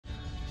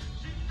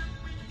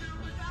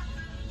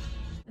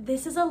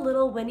This is a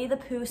little Winnie the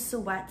Pooh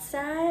sweat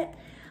set.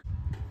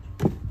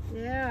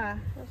 Yeah,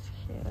 that's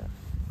cute.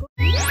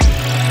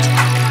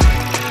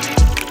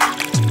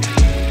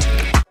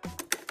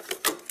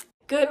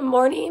 Good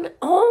morning.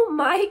 Oh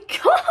my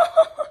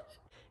god.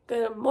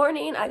 Good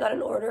morning. I got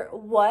an order.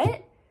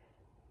 What?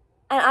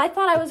 And I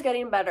thought I was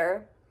getting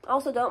better.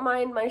 Also, don't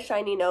mind my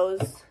shiny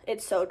nose.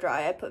 It's so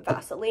dry. I put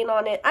Vaseline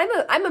on it.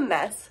 I'm a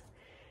mess.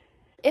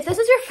 If this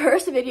is your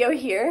first video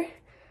here,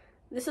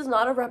 this is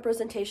not a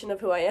representation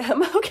of who I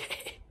am,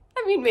 okay?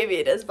 I mean, maybe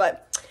it is,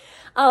 but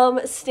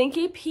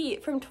Stinky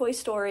Pete from Toy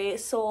Story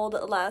sold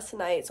last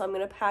night, so I'm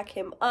gonna pack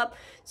him up.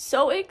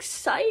 So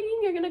exciting.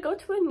 You're gonna go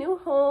to a new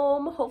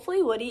home.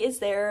 Hopefully Woody is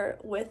there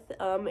with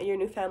your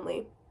new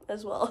family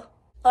as well.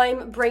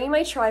 I'm bringing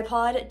my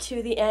tripod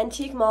to the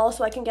antique mall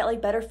so I can get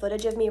like better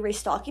footage of me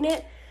restocking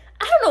it.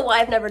 I don't know why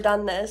I've never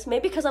done this.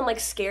 Maybe because I'm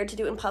like scared to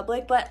do it in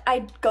public, but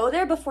I go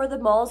there before the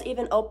mall's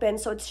even open,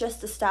 so it's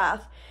just the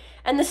staff.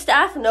 And the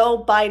staff know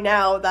by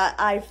now that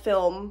I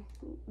film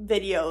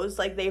videos,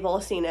 like they've all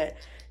seen it.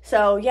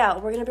 So yeah,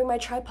 we're gonna bring my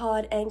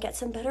tripod and get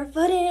some better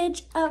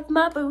footage of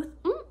my booth.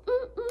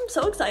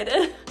 So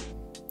excited.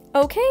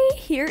 Okay,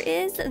 here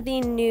is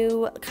the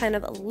new kind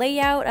of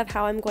layout of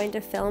how I'm going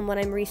to film when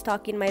I'm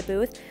restocking my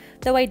booth.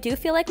 Though I do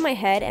feel like my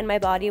head and my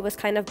body was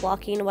kind of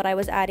blocking what I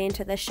was adding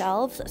to the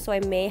shelves, so I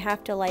may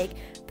have to like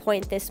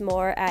point this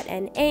more at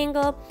an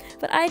angle,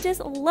 but I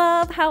just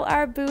love how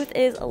our booth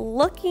is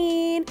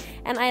looking,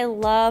 and I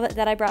love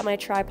that I brought my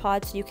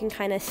tripod so you can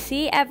kind of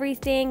see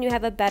everything. You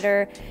have a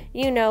better,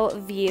 you know,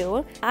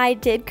 view. I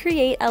did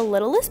create a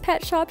Littlest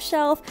Pet Shop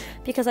shelf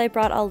because I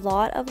brought a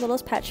lot of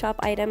Littlest Pet Shop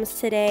items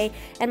today,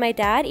 and my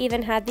dad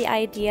even had the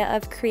idea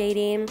of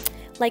creating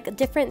like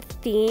different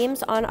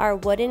themes on our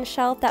wooden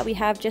shelf that we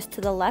have just to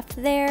the left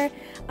there.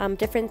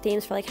 Different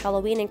themes for like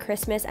Halloween and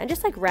Christmas, and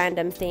just like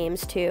random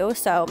themes too.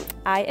 So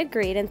I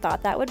agreed and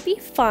thought that would be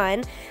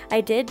fun. I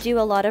did do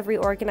a lot of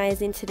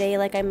reorganizing today.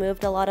 Like I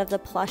moved a lot of the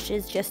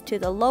plushes just to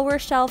the lower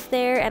shelf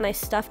there, and I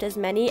stuffed as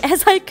many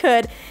as I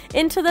could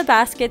into the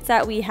baskets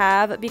that we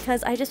have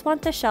because I just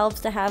want the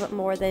shelves to have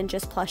more than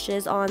just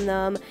plushes on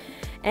them.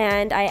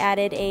 And I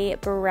added a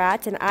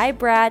Bratz and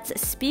iBratz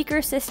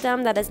speaker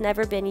system that has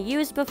never been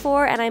used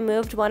before, and I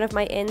moved one of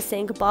my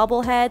NSYNC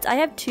bobbleheads. I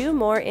have 2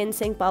 more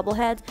NSYNC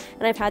bobbleheads,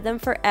 and I've had them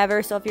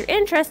forever, so if you're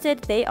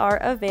interested, they are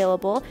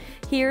available.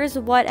 Here's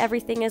what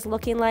everything is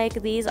looking like.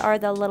 These are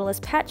the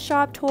Littlest Pet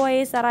Shop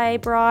toys that I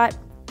brought.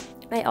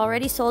 I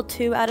already sold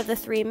 2 out of the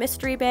 3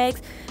 mystery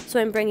bags, so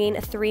I'm bringing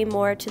 3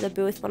 more to the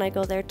booth when I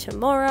go there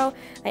tomorrow.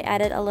 I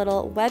added a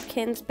little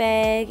Webkinz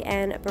bag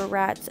and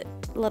Bratz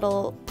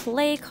little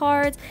play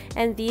cards,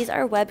 and these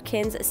are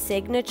Webkinz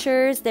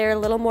signatures. They're a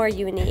little more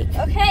unique.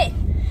 Okay,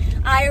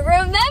 I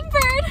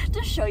remembered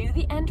to show you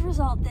the end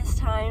result this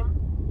time.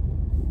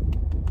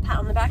 Pat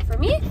on the back for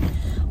me.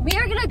 We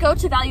are gonna go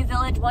to Value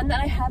Village, one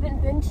that I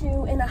haven't been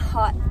to in a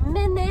hot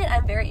minute.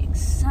 I'm very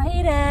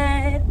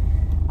excited.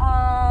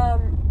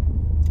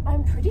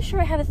 I'm pretty sure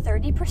I have a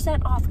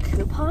 30% off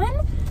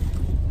coupon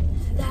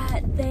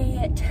that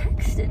they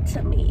texted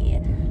to me.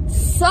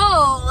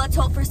 So let's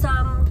hope for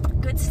some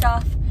good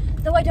stuff.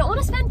 Though I don't want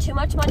to spend too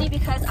much money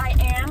because I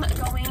am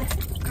going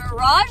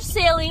garage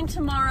sailing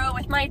tomorrow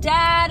with my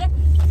dad.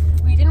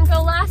 We didn't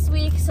go last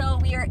week, so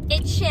we are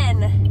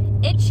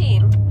itching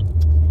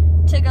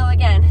to go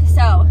again.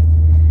 So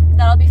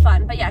that'll be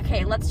fun. But yeah,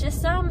 okay, let's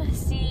just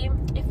see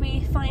if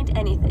we find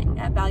anything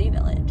at Value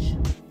Village.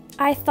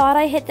 I thought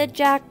I hit the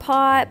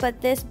jackpot,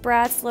 but this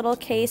Bratz little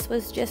case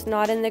was just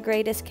not in the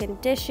greatest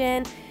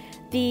condition.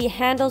 The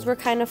handles were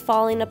kind of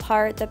falling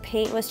apart, the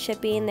paint was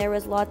chipping, there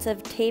was lots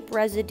of tape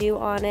residue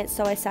on it,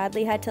 so I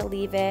sadly had to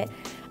leave it.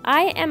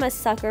 I am a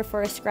sucker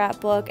for a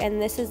scrapbook,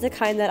 and this is the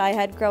kind that I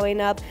had growing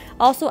up.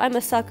 Also, I'm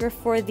a sucker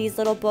for these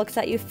little books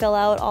that you fill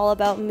out all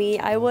about me.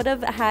 I would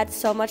have had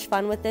so much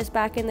fun with this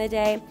back in the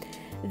day.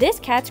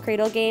 This Cat's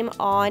Cradle game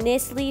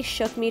honestly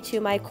shook me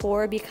to my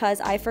core because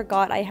I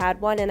forgot I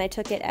had one and I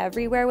took it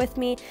everywhere with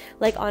me,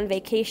 like on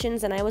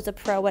vacations, and I was a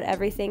pro at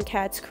everything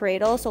Cat's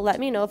Cradle, so let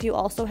me know if you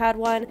also had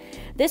one.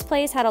 This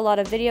place had a lot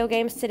of video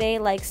games today,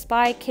 like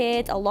Spy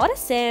Kids, a lot of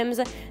Sims,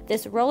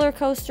 this roller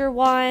coaster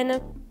one,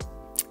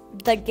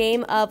 the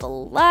Game of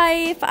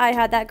Life. I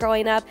had that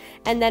growing up,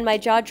 and then my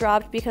jaw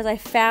dropped because I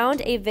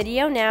found a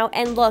video now,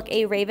 and look,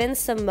 a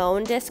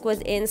Raven-Symoné disc was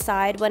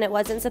inside when it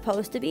wasn't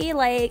supposed to be.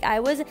 Like, I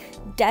was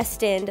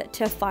destined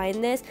to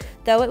find this,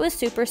 though it was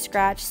super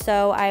scratched,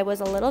 so I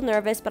was a little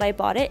nervous, but I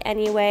bought it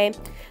anyway.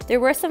 There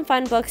were some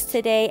fun books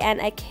today,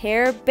 and a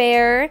Care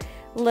Bear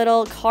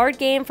little card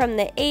game from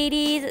the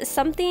 80s.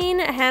 Something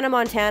Hannah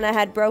Montana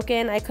had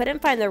broken. I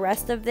couldn't find the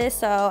rest of this,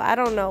 so I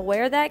don't know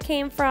where that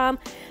came from,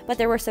 but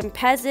there were some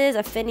Pezzes,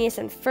 a Phineas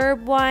and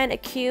Ferb one, a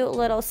cute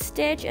little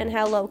Stitch and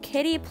Hello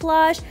Kitty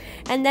plush,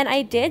 and then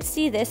I did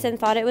see this and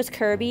thought it was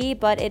Kirby,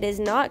 but it is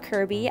not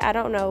Kirby. I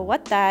don't know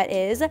what that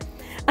is.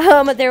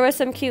 There was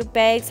some cute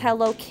bags,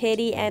 Hello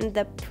Kitty and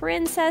the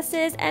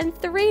princesses, and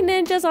 3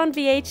 ninjas on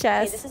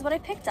VHS. Okay, this is what I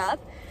picked up.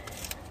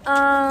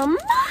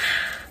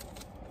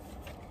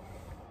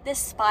 this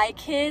Spy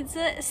Kids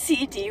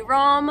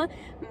CD-ROM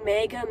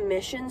Mega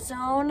Mission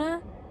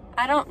Zone.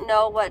 I don't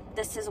know what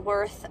this is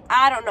worth.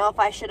 I don't know if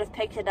I should have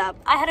picked it up.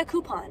 I had a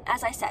coupon,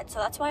 as I said, so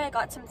that's why I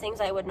got some things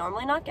I would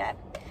normally not get.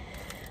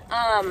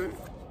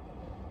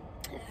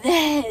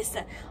 This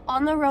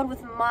On the Road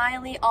with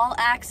Miley All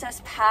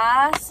Access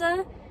Pass.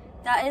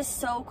 That is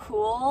so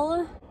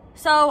cool.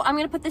 So I'm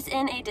gonna put this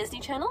in a Disney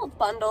Channel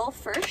bundle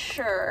for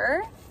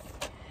sure.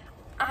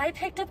 I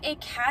picked up a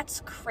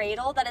Cat's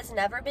Cradle that has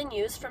never been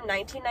used from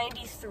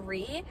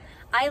 1993.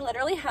 I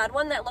literally had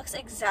one that looks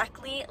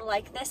exactly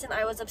like this and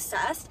I was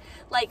obsessed.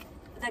 Like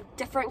the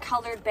different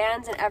colored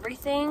bands and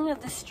everything,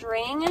 the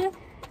string.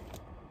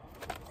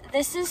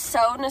 This is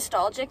so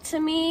nostalgic to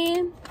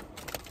me.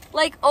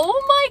 Like,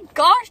 oh my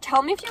gosh,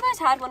 tell me if you guys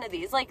had one of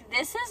these. Like,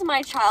 this is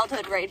my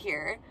childhood right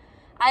here.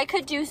 I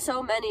could do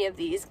so many of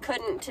these.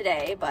 Couldn't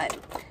today, but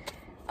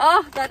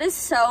oh, that is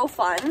so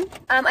fun.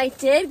 I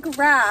did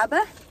grab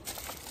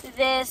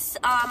this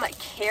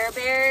Care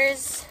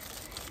Bears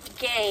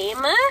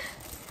game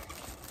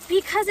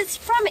because it's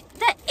from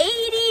the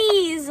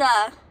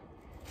 80s.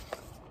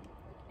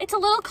 It's a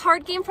little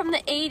card game from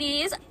the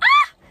 80s.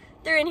 Ah!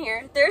 They're in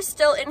here. They're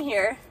still in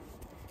here.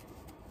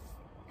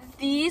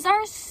 These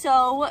are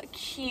so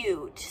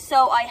cute.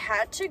 So I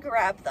had to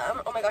grab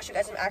them. Oh my gosh, you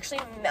guys, I'm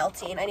actually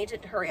melting. I need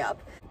to hurry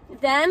up.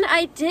 Then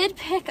I did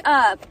pick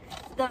up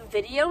the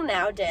Video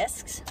Now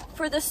discs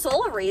for the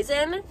sole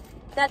reason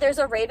that there's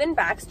a Raven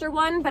Baxter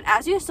one, but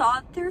as you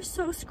saw, they're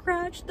so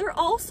scratched. They're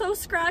all so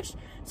scratched.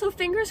 So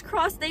fingers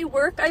crossed they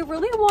work. I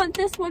really want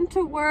this one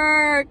to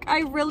work. I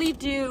really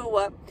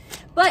do.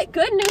 But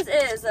good news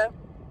is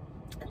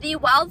the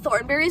Wild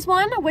Thornberrys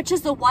one, which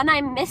is the one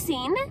I'm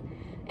missing.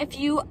 If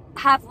you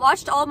have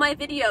watched all my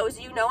videos,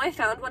 you know I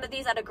found one of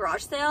these at a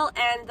garage sale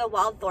and the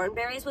Wild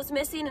Thornberrys was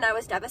missing and I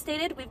was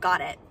devastated. We've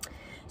got it.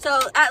 So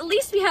at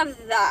least we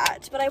have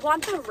that, but I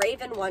want the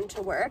Raven one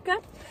to work.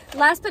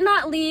 Last but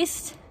not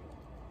least,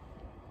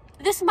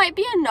 this might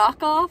be a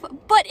knockoff,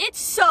 but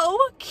it's so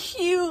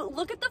cute.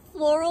 Look at the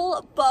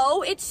floral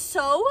bow. It's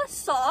so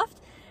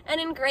soft and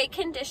in great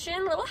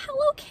condition. Little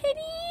Hello Kitty.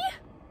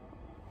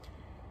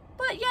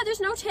 But yeah,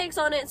 there's no tags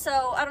on it,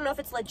 so I don't know if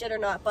it's legit or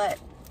not, but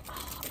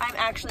I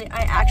actually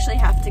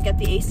have to get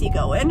the AC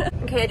going.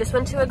 Okay, I just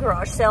went to a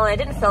garage sale and I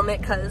didn't film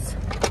it because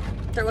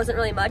there wasn't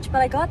really much,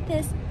 but I got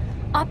this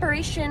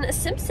Operation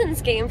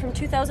Simpsons game from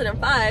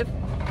 2005.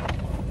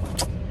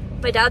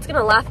 My dad's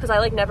gonna laugh because I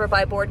like never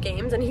buy board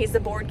games and he's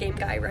the board game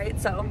guy, right?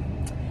 So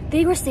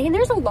they were saying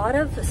there's a lot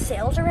of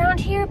sales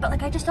around here, but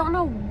like I just don't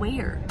know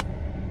where,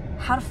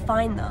 how to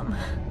find them.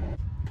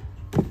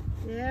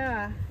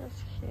 Yeah,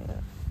 that's cute.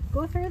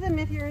 Go through them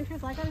if you're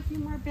interested. I got a few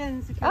more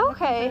bins if you're looking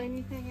for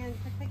anything in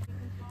particular.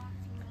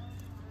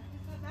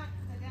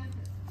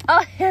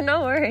 Oh yeah,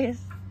 no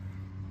worries.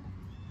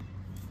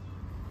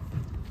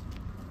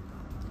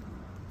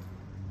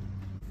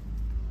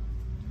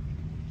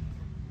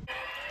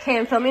 Okay,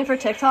 I'm filming for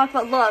TikTok,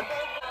 but look.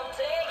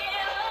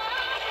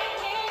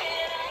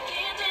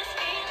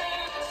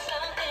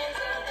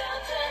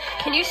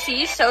 Can you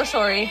see? So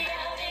sorry.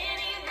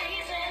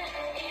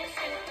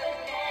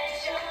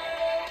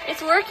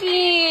 It's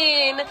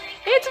working!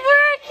 It's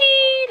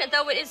working!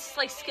 Though it is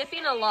like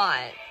skipping a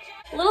lot.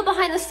 A little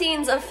behind the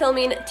scenes of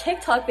filming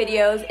TikTok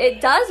videos. It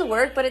does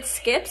work, but it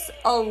skips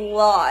a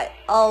lot.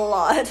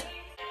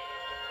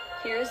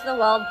 Here's the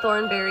Wild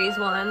Thornberrys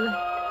one.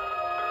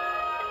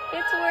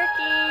 It's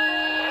working.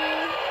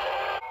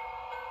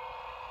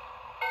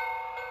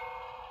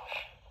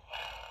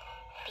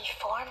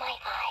 Before my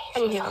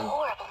eyes was a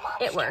horrible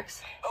monster. It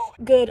works.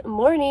 Good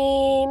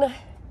morning.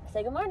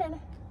 Say good morning.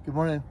 Good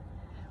morning.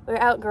 We're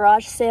out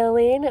garage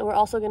sailing. We're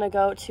also gonna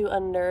go to a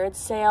nerd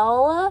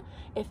sale.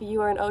 If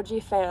you are an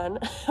OG fan,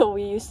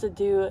 we used to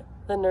do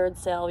the nerd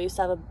sale. We used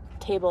to have a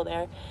table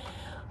there.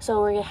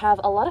 So we're gonna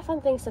have a lot of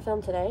fun things to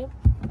film today.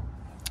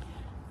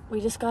 We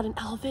just got an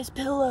Elvis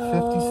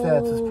pillow. 50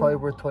 cents is probably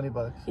worth 20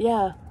 bucks.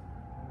 Yeah.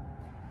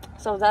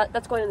 So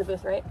that's going in the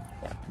booth, right?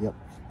 Yeah. Yep.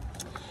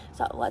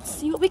 So let's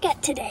see what we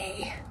get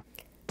today.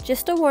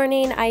 Just a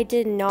warning, I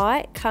did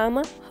not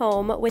come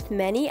home with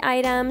many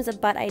items,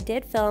 but I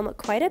did film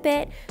quite a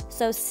bit,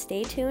 so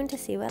stay tuned to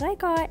see what I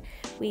got.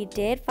 We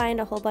did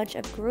find a whole bunch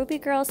of Groovy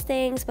Girls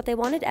things, but they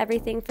wanted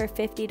everything for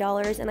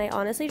 $50, and I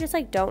honestly just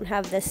like don't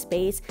have the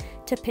space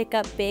to pick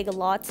up big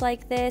lots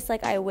like this.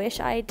 Like I wish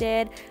I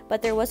did,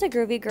 but there was a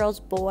Groovy Girls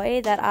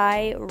boy that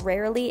I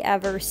rarely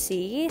ever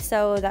see,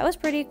 so that was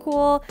pretty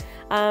cool.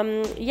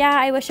 Yeah,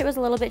 I wish it was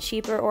a little bit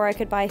cheaper or I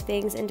could buy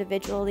things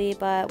individually,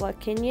 but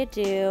what can you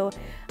do?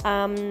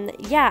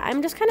 Yeah,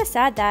 I'm just kind of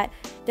sad that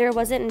there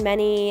wasn't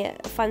many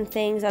fun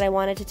things that I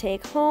wanted to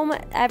take home.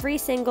 Every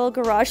single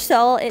garage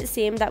sale it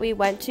seemed that we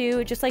went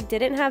to just like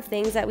didn't have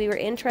things that we were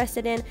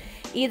interested in.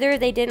 Either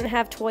they didn't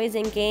have toys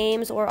and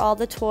games, or all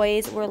the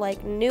toys were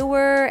like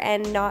newer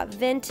and not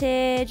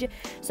vintage.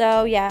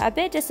 So yeah, a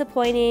bit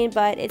disappointing,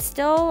 but it's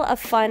still a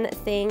fun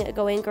thing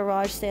going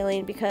garage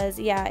sailing because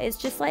yeah, it's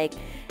just like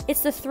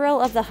it's the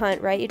thrill of the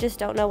hunt, right? You just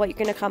don't know what you're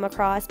going to come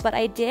across. But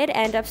I did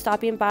end up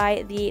stopping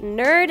by the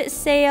nerd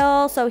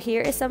sale, so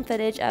here is some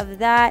footage of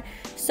that.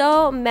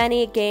 So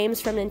many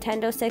games from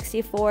Nintendo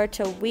 64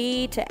 to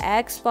Wii to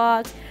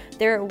Xbox.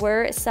 There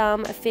were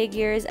some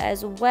figures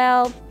as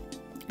well.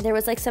 There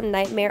was like some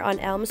Nightmare on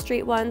Elm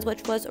Street ones,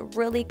 which was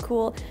really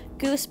cool.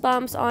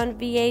 Goosebumps on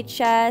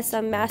VHS,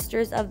 some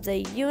Masters of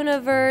the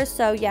Universe.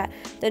 So yeah,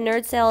 the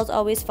nerd sale is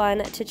always fun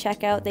to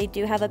check out. They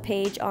do have a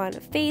page on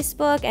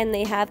Facebook, and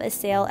they have a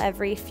sale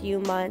every few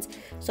months.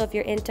 So if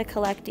you're into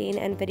collecting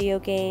and video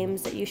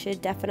games, you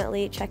should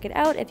definitely check it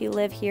out if you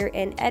live here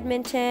in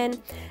Edmonton.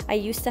 I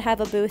used to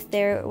have a booth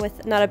there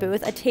with, not a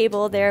booth, a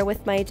table there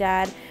with my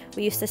dad.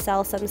 We used to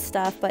sell some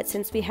stuff, but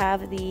since we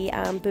have the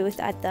booth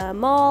at the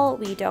mall,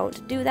 we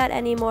don't do that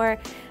anymore.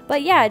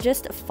 But yeah,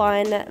 just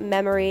fun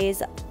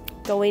memories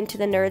going to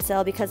the nerd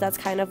sale, because that's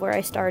kind of where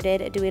I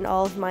started doing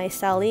all of my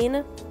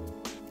selling.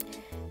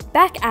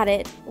 Back at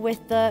it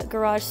with the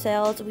garage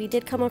sales, we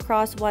did come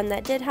across one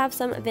that did have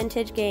some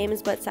vintage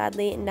games, but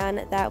sadly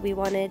none that we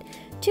wanted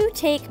to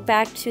take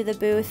back to the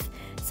booth.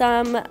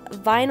 Some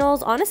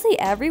vinyls. Honestly,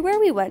 everywhere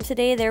we went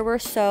today, there were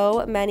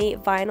so many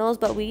vinyls,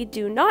 but we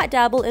do not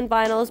dabble in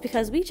vinyls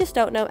because we just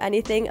don't know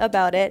anything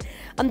about it.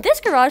 This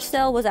garage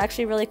sale was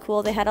actually really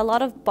cool. They had a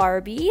lot of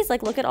Barbies.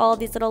 Like, look at all of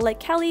these little like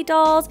Kelly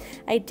dolls.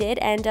 I did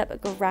end up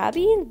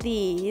grabbing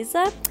these,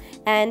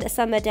 and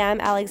some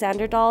Madame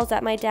Alexander dolls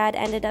that my dad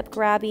ended up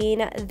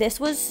grabbing. This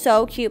was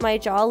so cute. My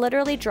jaw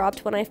literally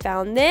dropped when I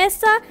found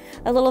this.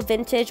 A little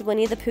vintage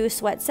Winnie the Pooh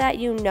sweat set.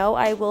 You know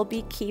I will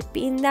be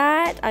keeping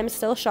that. I'm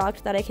still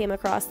shocked that I came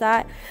across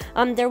that.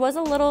 There was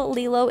a little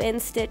Lilo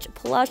and Stitch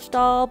plush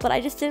doll, but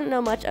I just didn't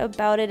know much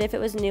about it, if it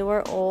was new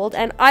or old,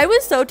 and I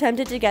was so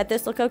tempted to get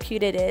this. Look how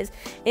cute it is.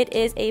 It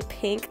is a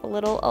pink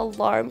little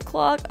alarm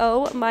clock.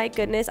 Oh my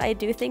goodness, I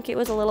do think it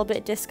was a little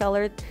bit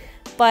discolored,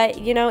 but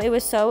you know, it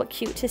was so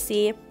cute to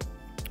see.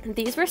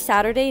 These were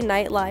Saturday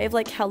Night Live,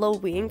 like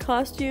Halloween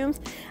costumes.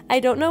 I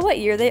don't know what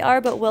year they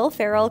are, but Will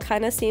Ferrell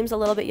kind of seems a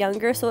little bit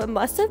younger, so it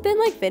must have been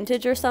like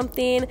vintage or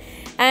something.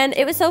 And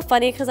it was so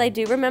funny because I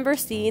do remember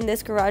seeing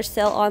this garage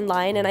sale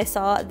online, and I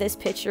saw this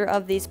picture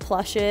of these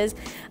plushes,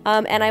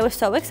 and I was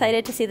so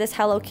excited to see this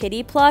Hello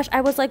Kitty plush.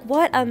 I was like,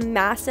 what a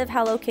massive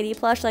Hello Kitty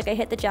plush. Like, I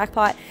hit the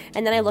jackpot,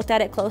 and then I looked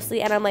at it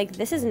closely, and I'm like,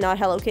 this is not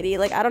Hello Kitty.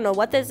 Like, I don't know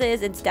what this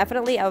is. It's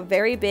definitely a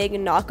very big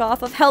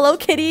knockoff of Hello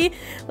Kitty.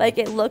 Like,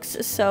 it looks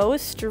so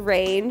strange.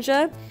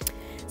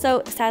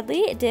 So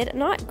sadly did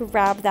not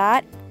grab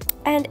that,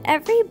 and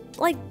every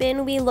like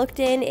bin we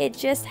looked in, it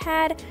just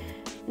had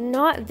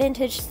not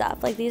vintage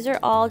stuff. Like, these are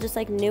all just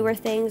like newer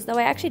things, though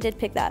I actually did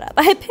pick that up.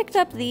 I picked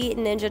up the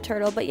Ninja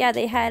Turtle, but yeah,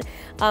 they had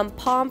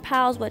Pom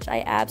Pals, which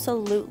I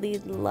absolutely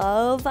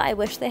love. I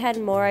wish they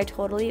had more. I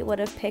totally would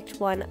have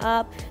picked one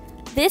up.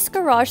 This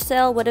garage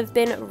sale would have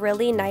been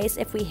really nice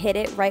if we hit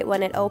it right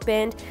when it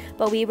opened,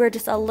 but we were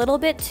just a little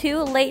bit too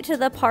late to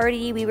the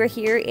party. We were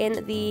here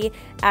in the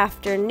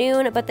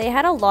afternoon, but they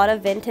had a lot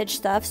of vintage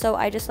stuff, so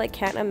I just like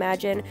can't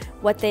imagine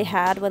what they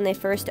had when they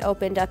first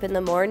opened up in the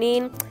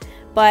morning.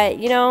 But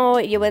you know,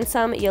 you win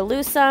some, you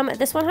lose some.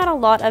 This one had a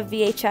lot of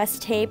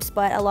VHS tapes,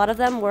 but a lot of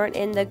them weren't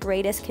in the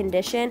greatest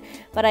condition.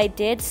 But I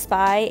did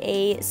spy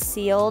a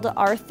sealed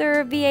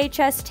Arthur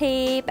VHS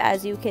tape,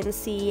 as you can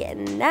see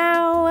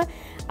now.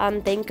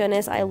 Thank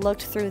goodness I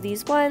looked through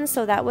these ones,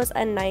 so that was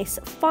a nice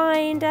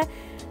find.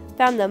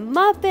 Found the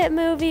Muppet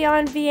movie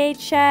on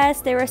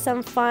VHS. There were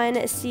some fun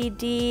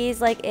CDs,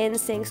 like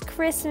NSYNC's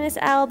Christmas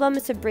album,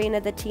 Sabrina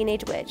the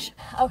Teenage Witch.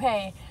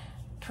 Okay,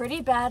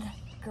 pretty bad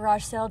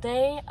garage sale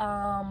day.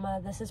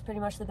 This is pretty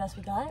much the best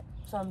we got.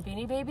 Some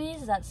Beanie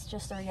Babies. That's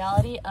just the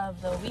reality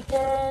of the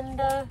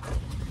weekend.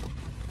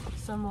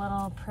 Some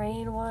little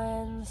praying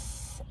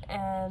ones,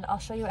 and I'll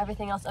show you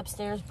everything else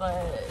upstairs,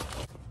 but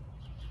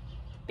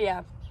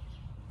yeah,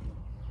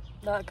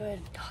 not good.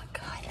 Not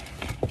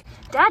good.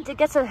 Dad did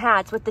get some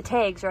hats with the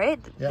tags, right?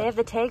 Yeah. They have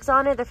the tags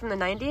on it. They're from the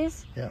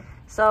 90s. Yeah.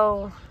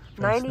 So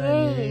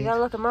 98, you gotta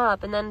look them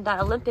up. And then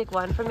that Olympic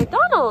one from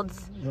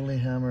McDonald's.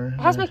 Lilyhammer.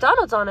 It has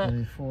McDonald's on it.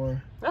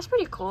 94. That's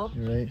pretty cool.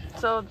 You're right.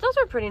 So those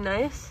are pretty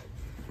nice.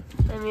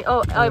 I mean,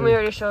 oh, we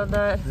already showed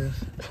that.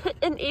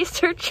 An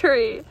Easter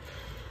tree.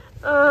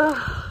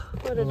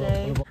 What a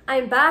day.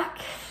 I'm back.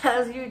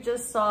 As you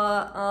just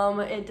saw,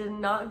 it did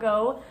not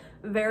go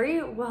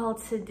very well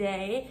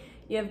today.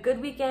 You have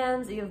good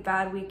weekends, you have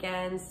bad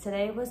weekends.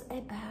 Today was a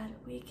bad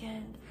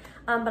weekend.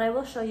 But I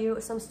will show you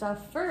some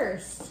stuff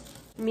first.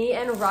 Me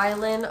and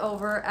Rylan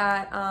over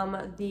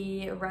at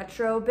the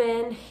Retro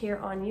Bin here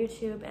on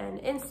YouTube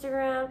and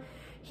Instagram.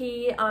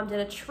 He did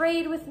a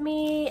trade with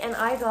me, and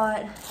I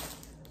got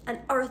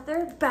an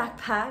Arthur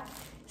backpack,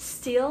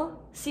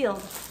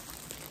 sealed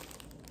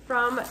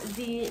from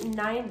the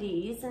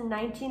 90s in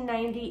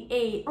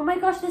 1998. Oh my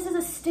gosh, this is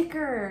a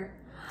sticker.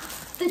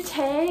 The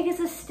tag is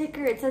a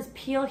sticker. It says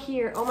peel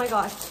here. Oh my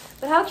gosh.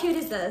 But how cute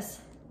is this?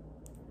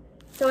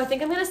 So I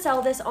think I'm gonna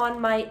sell this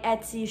on my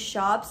Etsy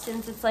shop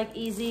since it's like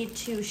easy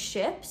to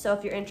ship. So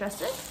if you're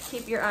interested,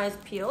 keep your eyes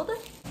peeled.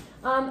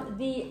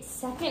 The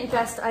second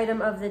best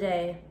item of the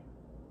day.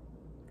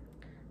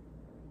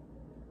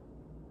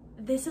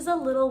 This is a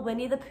little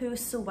Winnie the Pooh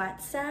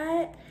sweat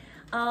set.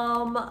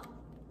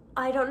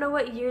 I don't know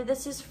what year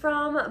this is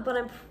from, but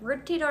I'm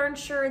pretty darn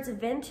sure it's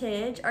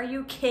vintage. Are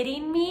you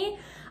kidding me?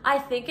 I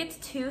think it's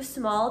too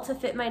small to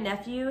fit my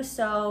nephew,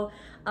 so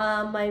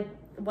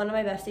one of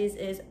my besties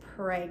is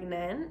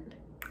pregnant,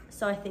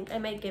 so I think I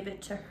might give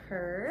it to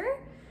her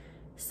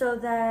so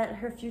that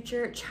her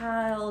future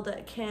child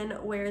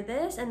can wear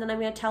this, and then I'm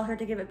gonna tell her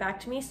to give it back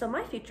to me so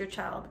my future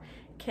child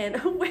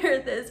can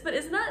wear this. But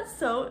isn't that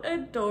so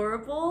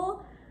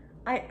adorable?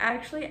 I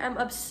actually am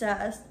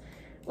obsessed.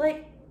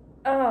 Like,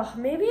 oh,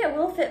 maybe it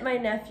will fit my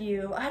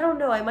nephew. I don't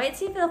know. I might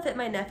see if it'll fit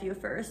my nephew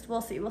first. We'll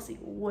see.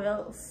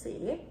 We'll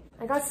see.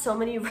 I got so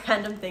many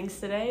random things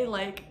today.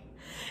 Like,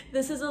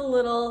 this is a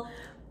little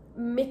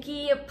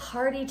Mickey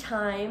party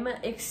time,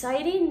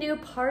 exciting new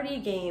party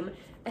game.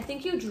 I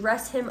think you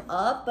dress him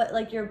up, but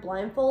like you're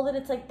blindfolded.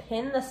 It's like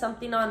pin the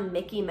something on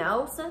Mickey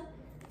Mouse.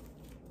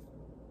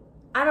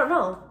 I don't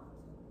know,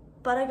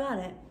 but I got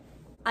it.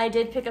 I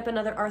did pick up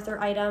another Arthur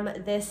item.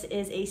 This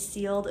is a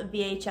sealed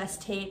VHS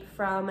tape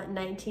from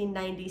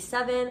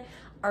 1997.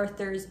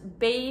 Arthur's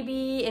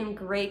Baby, in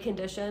great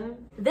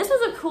condition. This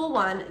was a cool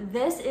one.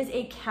 This is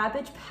a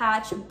Cabbage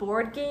Patch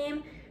board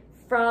game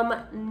from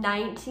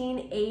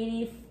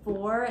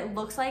 1984. It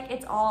looks like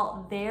it's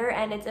all there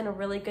and it's in a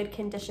really good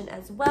condition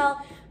as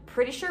well.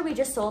 Pretty sure we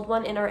just sold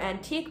one in our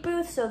antique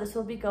booth, so this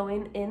will be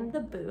going in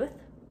the booth.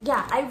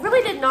 Yeah, I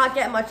really did not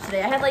get much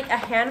today. I had like a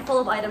handful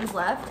of items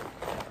left.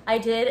 I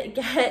did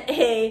get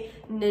a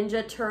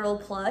Ninja Turtle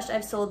plush.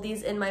 I've sold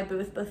these in my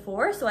booth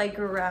before, so I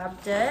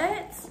grabbed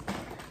it.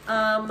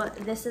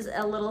 This is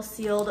a little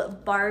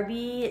sealed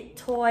Barbie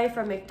toy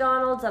from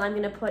McDonald's that I'm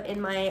gonna put in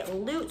my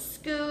Loot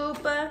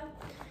Scoop.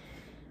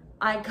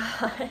 I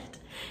got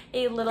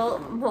a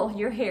little, well,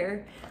 you're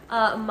here,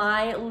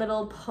 My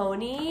Little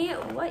Pony.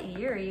 What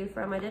year are you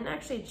from? I didn't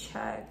actually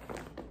check.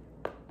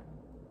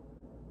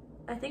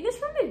 I think it's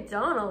from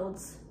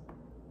McDonald's.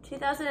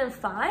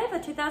 2005? A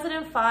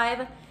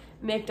 2005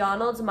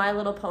 McDonald's My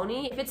Little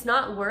Pony. If it's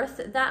not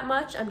worth that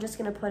much, I'm just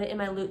gonna put it in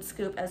my Loot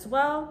Scoop as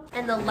well.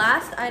 And the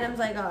last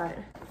items I got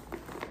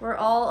were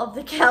all of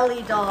the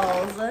Kelly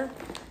dolls.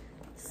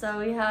 So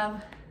we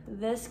have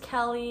this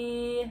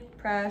Kelly,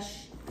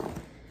 Presh.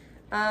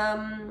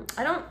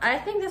 I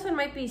think this one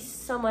might be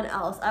someone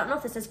else. I don't know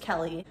if this is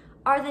Kelly.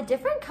 Are the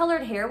different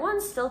colored hair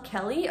ones still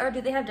Kelly, or do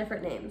they have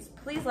different names?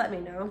 Please let me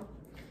know.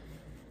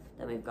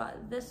 Then we've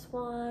got this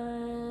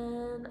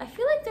one. I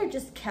feel like they're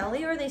just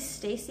Kelly, or are they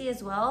Stacy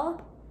as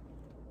well?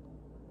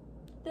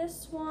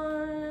 This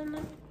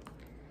one.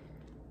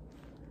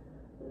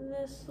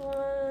 This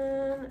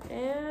one.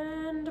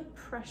 And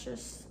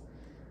Precious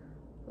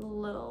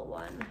little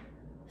one.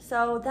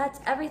 So that's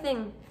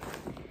everything.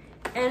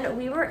 And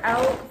we were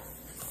out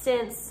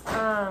since,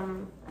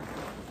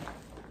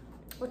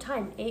 what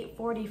time?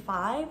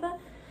 8:45?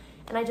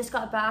 And I just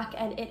got back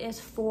and it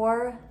is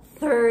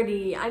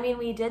 4:30. I mean,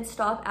 we did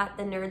stop at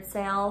the nerd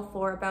sale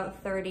for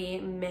about 30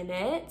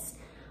 minutes.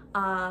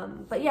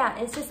 But yeah,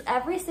 it's just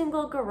every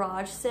single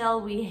garage sale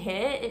we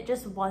hit, it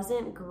just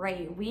wasn't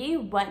great. We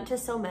went to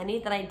so many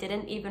that I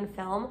didn't even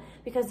film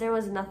because there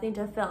was nothing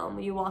to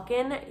film. You walk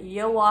in,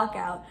 you walk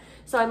out.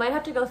 So I might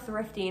have to go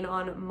thrifting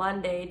on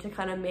Monday to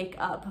kind of make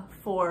up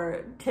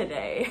for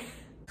today.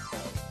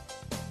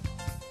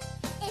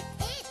 If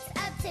it's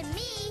up to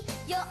me,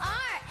 you'll